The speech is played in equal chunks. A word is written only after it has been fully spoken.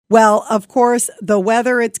Well, of course, the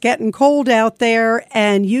weather, it's getting cold out there,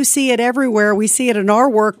 and you see it everywhere. We see it in our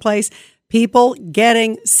workplace, people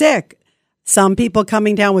getting sick. Some people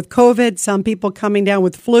coming down with COVID, some people coming down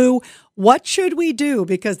with flu. What should we do?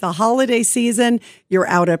 Because the holiday season, you're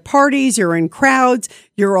out at parties, you're in crowds,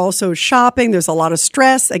 you're also shopping. There's a lot of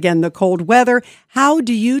stress. Again, the cold weather. How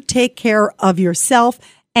do you take care of yourself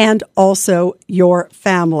and also your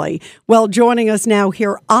family? Well, joining us now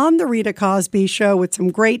here on the Rita Cosby Show with some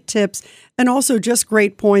great tips and also just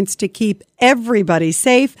great points to keep everybody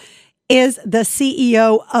safe is the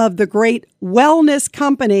CEO of the great wellness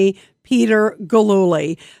company, Peter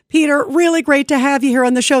Gillooly. Peter, really great to have you here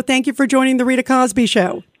on the show. Thank you for joining the Rita Cosby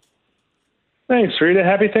Show. Thanks, Rita.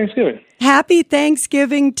 Happy Thanksgiving. Happy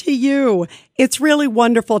Thanksgiving to you. It's really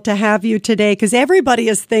wonderful to have you today because everybody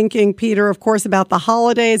is thinking, Peter, of course, about the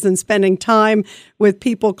holidays and spending time with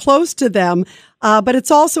people close to them. But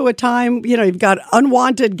it's also a time, you've got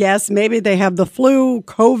unwanted guests. Maybe they have the flu,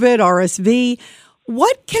 COVID, RSV.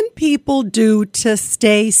 What can people do to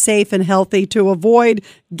stay safe and healthy to avoid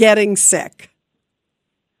getting sick?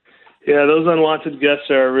 Yeah, those unwanted guests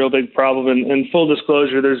are a real big problem. And full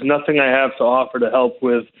disclosure, there's nothing I have to offer to help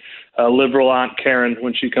with liberal Aunt Karen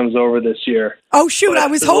when she comes over this year. Oh, shoot. I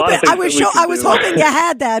was hoping you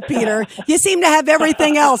had that, Peter. You seem to have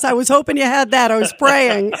everything else. I was hoping you had that. I was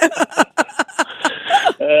praying.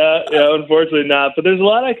 Yeah, unfortunately not. But there's a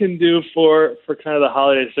lot I can do for kind of the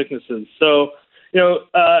holiday sicknesses. So,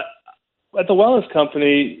 at the wellness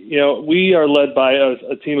company, we are led by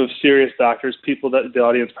a team of serious doctors, people that the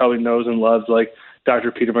audience probably knows and loves, like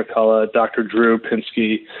Dr. Peter McCullough, Dr. Drew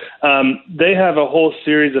Pinsky. They have a whole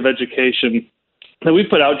series of education that we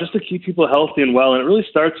put out just to keep people healthy and well. And it really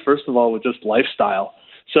starts, first of all, with just lifestyle.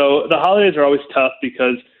 So the holidays are always tough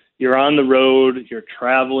because you're on the road, you're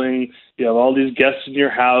traveling, you have all these guests in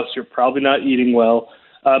your house, you're probably not eating well,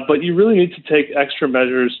 but you really need to take extra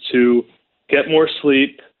measures to get more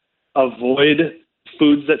sleep, avoid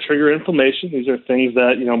foods that trigger inflammation. These are things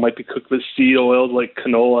that, might be cooked with seed oils like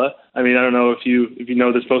canola. I mean, I don't know if you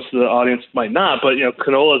know this, most of the audience might not, but,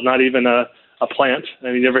 canola is not even a plant. I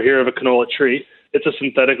mean, you never hear of a canola tree. It's a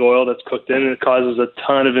synthetic oil that's cooked in, and it causes a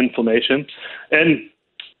ton of inflammation. And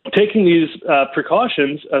taking these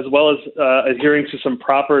precautions, as well as adhering to some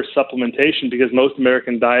proper supplementation, because most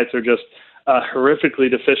American diets are just horrifically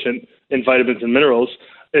deficient in vitamins and minerals,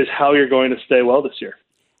 is how you're going to stay well this year.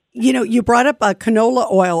 You brought up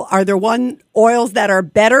canola oil. Are there oils that are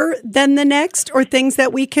better than the next, or things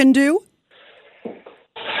that we can do?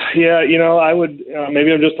 Yeah, I would,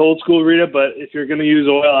 maybe I'm just old school, Rita, but if you're going to use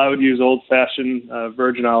oil, I would use old-fashioned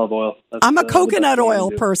virgin olive oil. I'm a coconut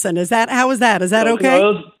oil person. How is that? Is that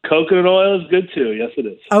okay? Coconut oil is good too. Yes, it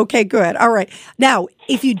is. Okay, good. All right. Now,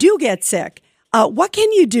 if you do get sick, what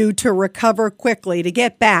can you do to recover quickly, to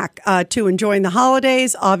get back to enjoying the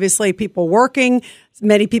holidays? Obviously,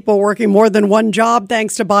 many people working more than one job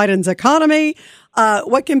thanks to Biden's economy.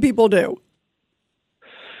 What can people do?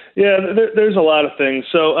 Yeah, there's a lot of things.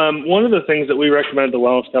 So one of the things that we recommend at the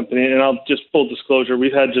Wellness Company, and I'll just full disclosure,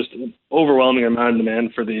 we've had just an overwhelming amount of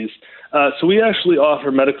demand for these. So we actually offer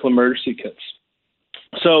medical emergency kits.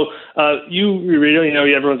 So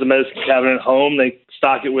everyone's a medicine cabinet at home. They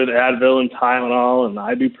stock it with Advil and Tylenol and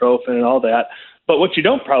ibuprofen and all that. But what you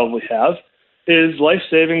don't probably have is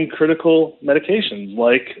life-saving critical medications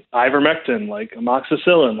like ivermectin, like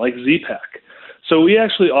amoxicillin, like Z-Pak. So we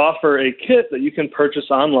actually offer a kit that you can purchase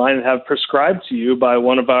online and have prescribed to you by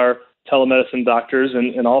one of our telemedicine doctors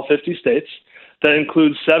in all 50 states that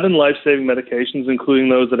includes 7 life-saving medications, including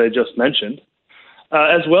those that I just mentioned,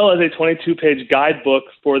 as well as a 22-page guidebook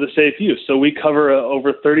for the safe use. So we cover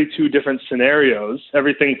over 32 different scenarios,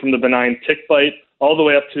 everything from the benign tick bite all the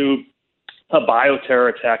way up to a bioterror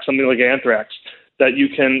attack, something like anthrax, that you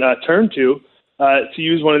can turn to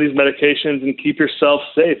use one of these medications and keep yourself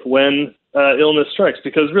safe when illness strikes.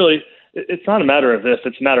 Because really, it's not a matter of if,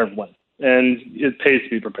 it's a matter of when. And it pays to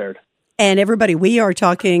be prepared. And everybody, we are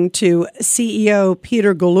talking to CEO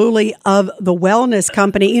Peter Gillooly of the Wellness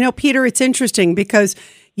Company. Peter, it's interesting because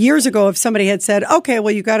years ago, if somebody had said, okay,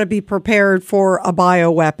 well, you got to be prepared for a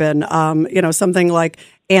bioweapon, something like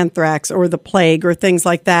anthrax or the plague or things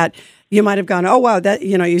like that, you might have gone, oh, wow, that,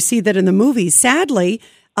 you see that in the movies. Sadly,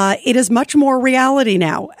 it is much more reality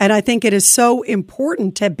now. And I think it is so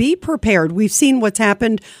important to be prepared. We've seen what's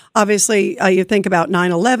happened. Obviously, you think about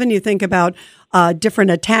 9/11, you think about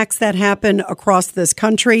different attacks that happen across this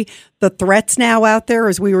country. The threats now out there,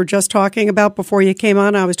 as we were just talking about before you came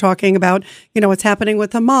on, I was talking about, what's happening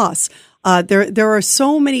with Hamas. There are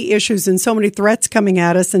so many issues and so many threats coming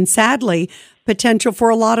at us, and sadly, potential for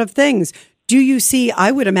a lot of things. do you see,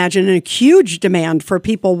 I would imagine, a huge demand for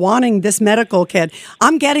people wanting this medical kit?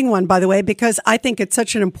 I'm getting one, by the way, because I think it's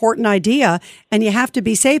such an important idea, and you have to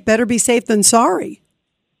be safe. Better be safe than sorry.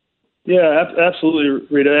 Yeah, absolutely,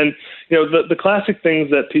 Rita. And, the classic things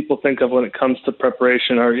that people think of when it comes to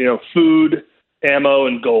preparation are, food, ammo,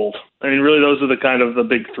 and gold. I mean, really, those are the kind of the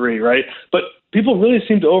big three, right? But people really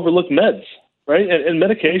seem to overlook meds, right? And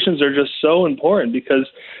medications are just so important because,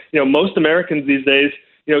 most Americans these days,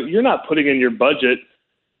 you're not putting in your budget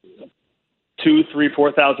 $2,000, $3,000,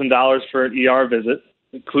 $4,000 for an ER visit,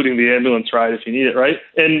 including the ambulance ride if you need it, right?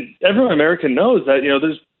 And every American knows that,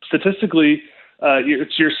 there's statistically,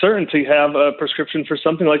 you're certain to have a prescription for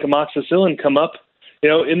something like amoxicillin come up,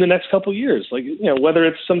 in the next couple of years, like, whether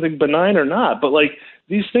it's something benign or not. But like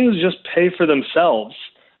these things just pay for themselves,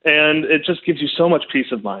 and it just gives you so much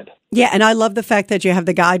peace of mind. Yeah, and I love the fact that you have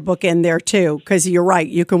the guidebook in there too, because you're right.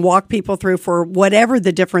 You can walk people through for whatever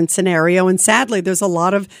the different scenario. And sadly, there's a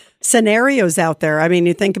lot of scenarios out there. I mean,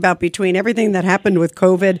 you think about between everything that happened with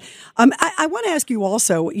COVID. I want to ask you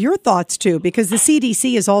also your thoughts too, because the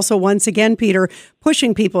CDC is also once again, Peter,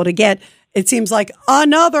 pushing people to get, it seems like,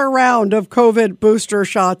 another round of COVID booster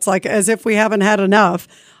shots, like as if we haven't had enough.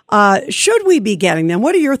 Should we be getting them?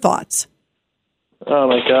 What are your thoughts? Oh,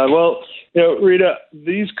 my God. Well, Rita,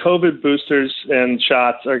 these COVID boosters and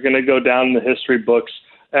shots are going to go down in the history books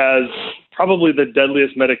as probably the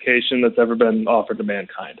deadliest medication that's ever been offered to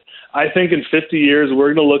mankind. I think in 50 years,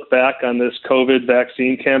 we're going to look back on this COVID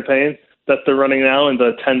vaccine campaign that they're running now and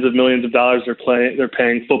the tens of millions of dollars they're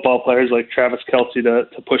paying football players like Travis Kelce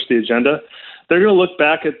to push the agenda. They're going to look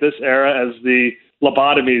back at this era as the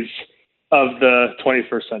lobotomies of the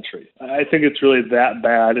 21st century. I think it's really that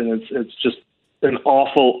bad, and it's just an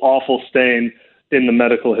awful, awful stain in the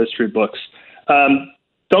medical history books.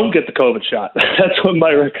 Don't get the COVID shot. That's what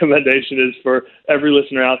my recommendation is for every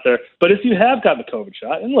listener out there. But if you have gotten the COVID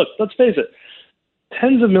shot, and look, let's face it,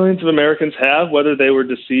 tens of millions of Americans have, whether they were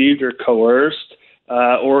deceived or coerced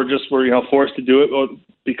or just were forced to do it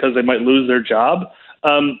because they might lose their job.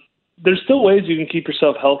 There's still ways you can keep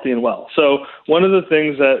yourself healthy and well. So one of the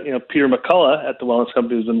things that Peter McCullough at the Wellness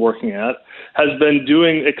Company has been working at has been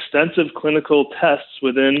doing extensive clinical tests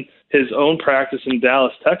within his own practice in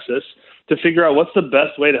Dallas, Texas, to figure out what's the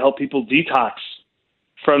best way to help people detox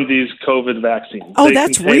from these COVID vaccines. Oh,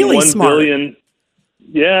 that's really smart.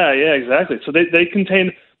 Yeah, exactly. So they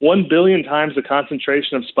contain 1 billion times the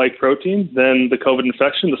concentration of spike protein than the COVID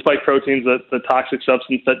infection. The spike protein is the toxic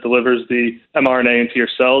substance that delivers the mRNA into your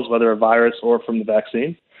cells, whether a virus or from the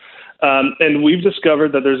vaccine. And we've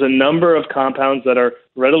discovered that there's a number of compounds that are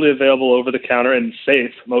readily available over the counter and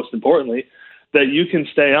safe, most importantly, that you can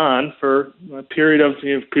stay on for a period of,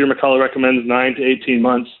 Peter McCullough recommends 9 to 18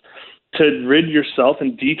 months to rid yourself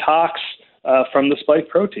and detox from the spike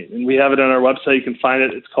protein. And we have it on our website. You can find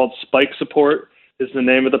it. It's called Spike Support is the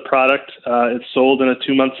name of the product. It's sold in a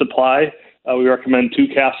 2-month supply. We recommend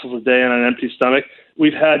 2 capsules a day on an empty stomach.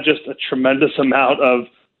 We've had just a tremendous amount of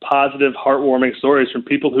positive, heartwarming stories from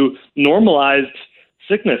people who normalized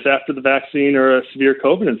sickness after the vaccine or a severe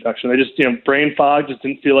COVID infection. They just, brain fog, just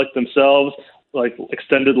didn't feel like themselves, like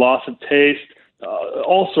extended loss of taste,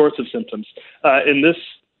 all sorts of symptoms. And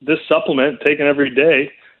this supplement taken every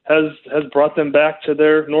day has brought them back to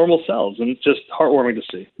their normal selves, and it's just heartwarming to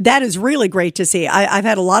see. That is really great to see. I've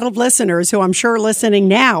had a lot of listeners who I'm sure are listening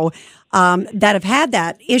now that have had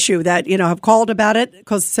that issue that, have called about it.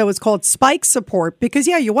 So it's called Spike Support because,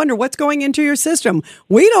 you wonder what's going into your system.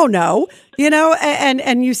 We don't know,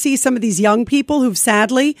 and you see some of these young people who've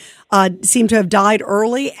sadly seem to have died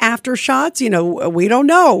early after shots. We don't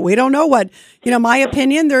know. We don't know what, my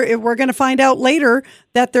opinion, we're going to find out later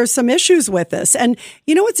that there's some issues with this. And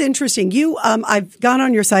what's interesting, I've gone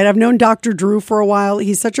on your site. I've known Dr. Drew for a while.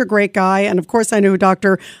 He's such a great guy. And of course, I know who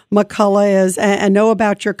Dr. McCullough is and know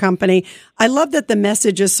about your company. I love that the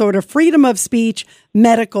message is sort of freedom of speech,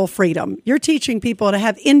 medical freedom. You're teaching people to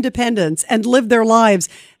have independence and live their lives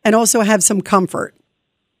and also have some comfort.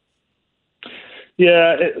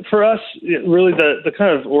 Yeah, for us, really the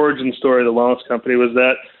kind of origin story of the Wellness Company was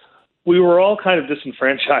that we were all kind of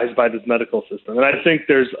disenfranchised by this medical system. And I think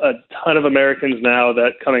there's a ton of Americans now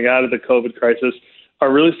that coming out of the COVID crisis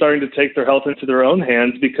are really starting to take their health into their own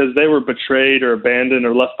hands because they were betrayed or abandoned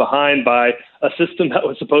or left behind by a system that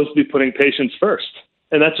was supposed to be putting patients first.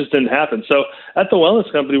 And that just didn't happen. So at the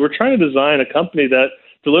Wellness Company, we're trying to design a company that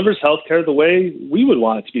delivers healthcare the way we would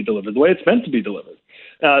want it to be delivered, the way it's meant to be delivered.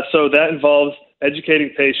 So that involves educating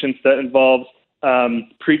patients, that involves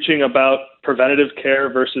preaching about preventative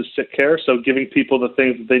care versus sick care, so giving people the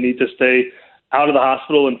things that they need to stay out of the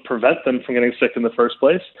hospital and prevent them from getting sick in the first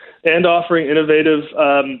place, and offering innovative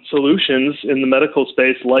solutions in the medical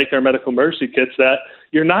space like our medical emergency kits that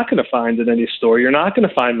you're not going to find in any store. You're not going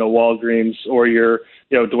to find in the Walgreens or your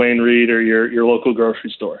Duane Reade or your local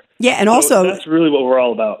grocery store. Yeah, and also that's really what we're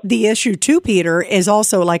all about. The issue too, Peter, is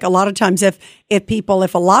also like a lot of times if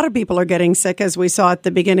a lot of people are getting sick, as we saw at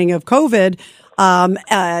the beginning of COVID,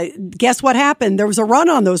 guess what happened? There was a run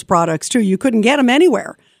on those products too. You couldn't get them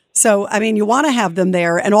anywhere. So, I mean, you want to have them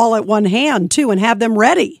there and all at one hand too, and have them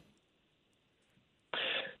ready.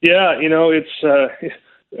 Yeah, it's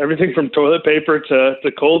everything from toilet paper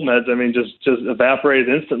to cold meds. I mean, just evaporated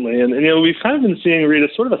instantly. And we've kind of been seeing, Rita,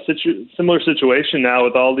 sort of a similar situation now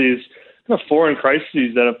with all these kind of foreign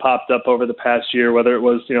crises that have popped up over the past year, whether it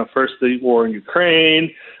was, first the war in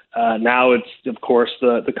Ukraine, now it's, of course,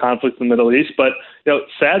 the conflict in the Middle East. But,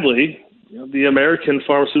 sadly, the American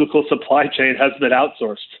pharmaceutical supply chain has been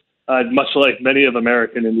outsourced, much like many of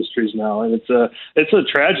American industries now. And it's a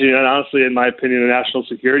tragedy and honestly, in my opinion, a national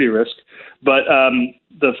security risk. But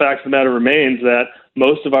the fact of the matter remains that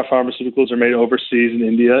most of our pharmaceuticals are made overseas in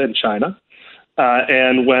India and China.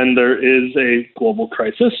 And when there is a global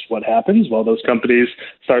crisis, what happens? Well, those companies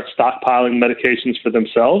start stockpiling medications for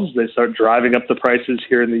themselves. They start driving up the prices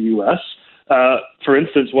here in the U.S. For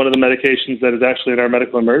instance, one of the medications that is actually in our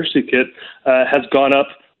medical emergency kit has gone up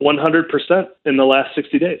 100% in the last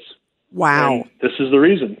 60 days. Wow. And this is the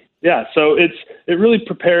reason. Yeah. So it really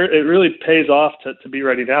pays off to be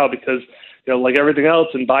ready now because, like everything else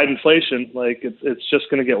in Biden inflation, it's just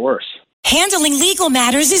going to get worse. Handling legal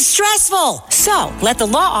matters is stressful. So, let the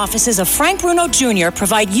law offices of Frank Bruno Jr.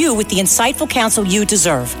 provide you with the insightful counsel you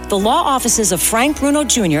deserve. The law offices of Frank Bruno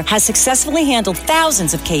Jr. has successfully handled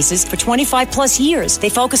thousands of cases for 25 plus years. They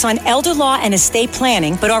focus on elder law and estate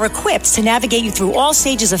planning, but are equipped to navigate you through all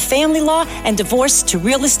stages of family law and divorce to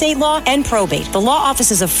real estate law and probate. The law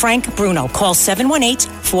offices of Frank Bruno. Call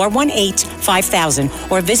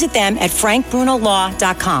 718-418-5000 or visit them at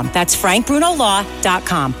frankbrunolaw.com. That's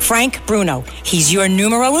frankbrunolaw.com. Frank Bruno. He's your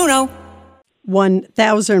numero uno.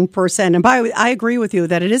 1,000%. And I agree with you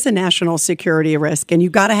that it is a national security risk, and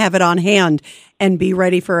you've got to have it on hand and be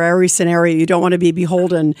ready for every scenario. You don't want to be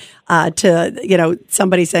beholden to,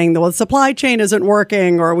 somebody saying, well, the supply chain isn't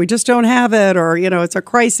working, or we just don't have it, or, it's a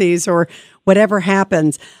crisis, or whatever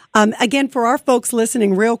happens. Again, for our folks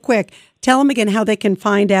listening, real quick, tell them again how they can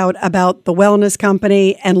find out about the wellness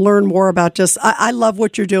company and learn more about I love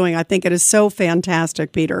what you're doing. I think it is so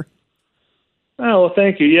fantastic, Peter. Oh, well,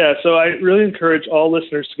 thank you. Yeah, so I really encourage all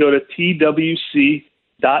listeners to go to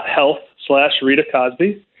twc.health/Rita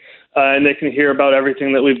Cosby, and they can hear about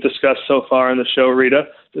everything that we've discussed so far in the show, Rita.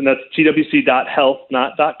 And that's twc.health,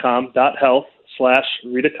 not .com,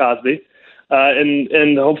 .health/Rita Cosby.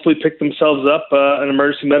 And hopefully pick themselves up an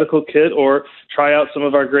emergency medical kit or try out some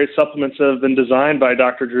of our great supplements that have been designed by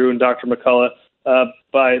Dr. Drew and Dr. McCullough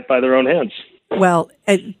by their own hands. Well,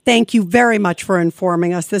 thank you very much for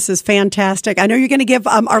informing us. This is fantastic. I know you're going to give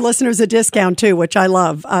our listeners a discount too, which I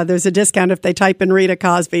love. There's a discount if they type in Rita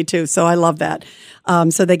Cosby too. So I love that.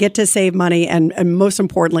 So they get to save money and most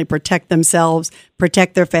importantly, protect themselves,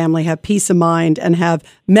 protect their family, have peace of mind, and have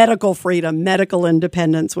medical freedom, medical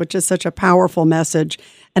independence, which is such a powerful message.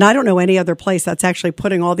 And I don't know any other place that's actually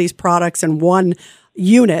putting all these products in one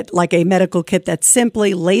unit, like a medical kit that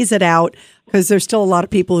simply lays it out, because there's still a lot of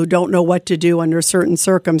people who don't know what to do under certain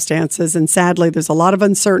circumstances. And sadly, there's a lot of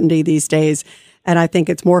uncertainty these days. And I think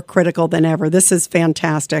it's more critical than ever. This is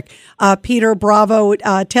fantastic. Peter, bravo.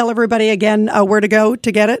 Tell everybody again where to go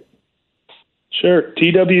to get it. Sure.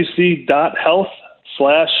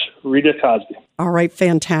 twc.health/Rita Cosby. All right.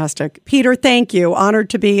 Fantastic. Peter, thank you. Honored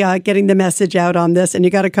to be getting the message out on this. And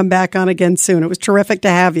you got to come back on again soon. It was terrific to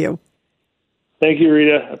have you. Thank you,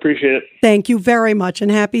 Rita. Appreciate it. Thank you very much, and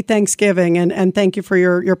happy Thanksgiving, and thank you for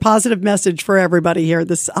your positive message for everybody here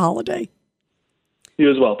this holiday. You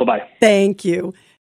as well. Bye-bye. Thank you.